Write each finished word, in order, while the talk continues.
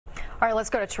All right,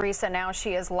 let's go to Teresa now.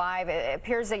 She is live. It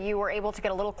appears that you were able to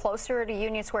get a little closer to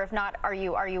Union Square. If not, are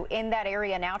you in that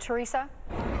area now, Teresa?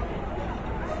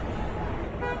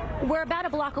 We're about a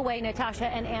block away, Natasha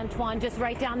and Antoine. Just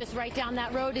right down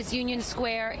that road is Union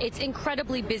Square. It's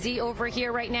incredibly busy over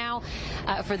here right now.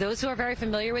 For those who are very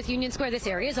familiar with Union Square, this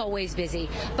area is always busy.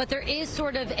 But there is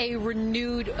sort of a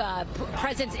renewed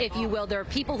presence, if you will. There are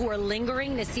people who are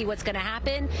lingering to see what's going to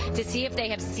happen, to see if they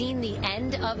have seen the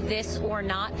end of this or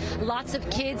not. Lots of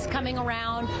kids coming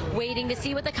around, waiting to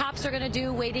see what the cops are going to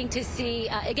do, waiting to see,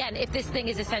 again, if this thing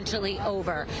is essentially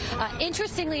over.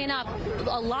 Interestingly enough,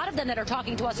 a lot of them that are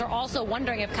talking to us are also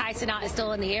wondering if Kai Cenat is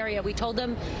still in the area. We told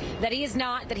them that he is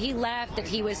not, that he left, that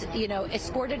he was,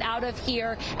 escorted out of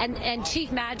here. And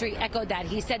Chief Madry echoed that.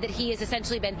 He said that he has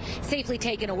essentially been safely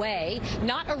taken away,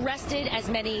 not arrested as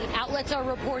many outlets are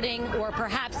reporting, or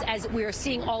perhaps as we are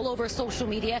seeing all over social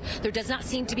media. There does not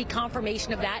seem to be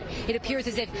confirmation of that. It appears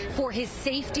as if for his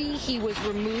safety, he was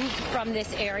removed from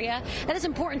this area. That is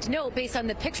important to note based on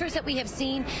the pictures that we have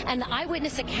seen and the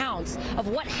eyewitness accounts of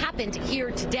what happened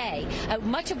here today.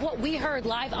 Much of what we heard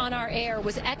live on our air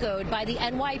was echoed by the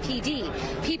NYPD.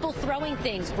 People throwing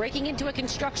things, breaking into a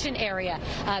construction area,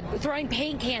 throwing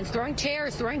paint cans, throwing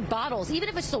chairs, throwing bottles, even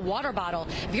if it's just a water bottle.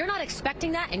 If you're not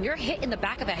expecting that and you're hit in the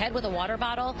back of the head with a water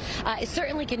bottle, it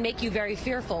certainly can make you very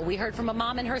fearful. We heard from a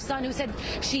mom and her son who said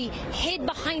she hid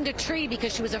behind a tree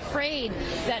because she was afraid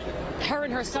that her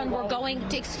and her son were going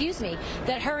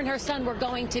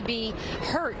to be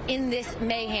hurt in this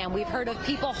mayhem. We've heard of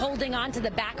people holding on to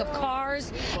the back of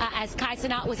cars as Kai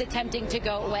Cenat was attempting to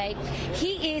go away.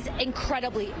 He is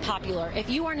incredibly popular. If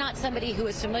you are not somebody who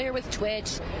is familiar with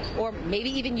Twitch or maybe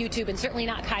even YouTube, and certainly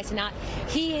not Kai Cenat,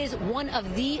 he is one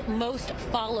of the most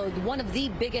followed, one of the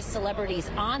biggest celebrities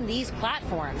on these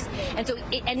platforms.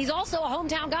 And he's also a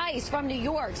hometown guy. He's from New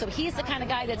York, so he's the kind of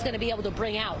guy that's going to be able to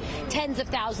bring out tens of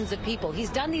thousands of people. He's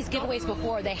done these giveaways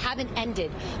before. They haven't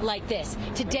ended like this.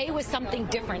 Today was something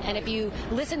different, and if you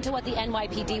listen to what the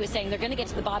NYPD was saying, they're going to get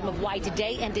to the bottom of why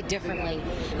today ended differently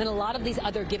than a lot of these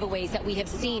other giveaways that we have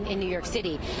seen in New York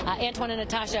City. Antoine and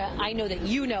Natasha, I know that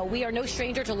we are no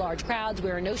stranger to large crowds. We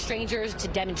are no strangers to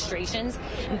demonstrations.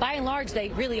 And by and large, they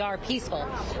really are peaceful.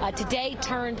 Today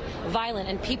turned violent,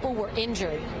 and people were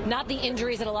injured. Not the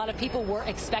injuries that a lot of people were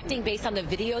expecting based on the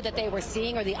video that they were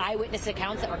seeing or the eyewitness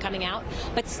accounts that were coming out.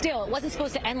 But still, it wasn't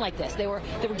supposed to end like this. They were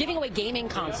giving away gaming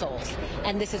consoles,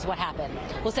 and this is what happened.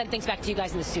 We'll send things back to you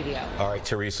guys in the studio. All right,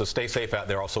 Teresa, stay safe out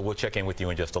there. Also, we'll check in with you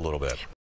in just a little bit.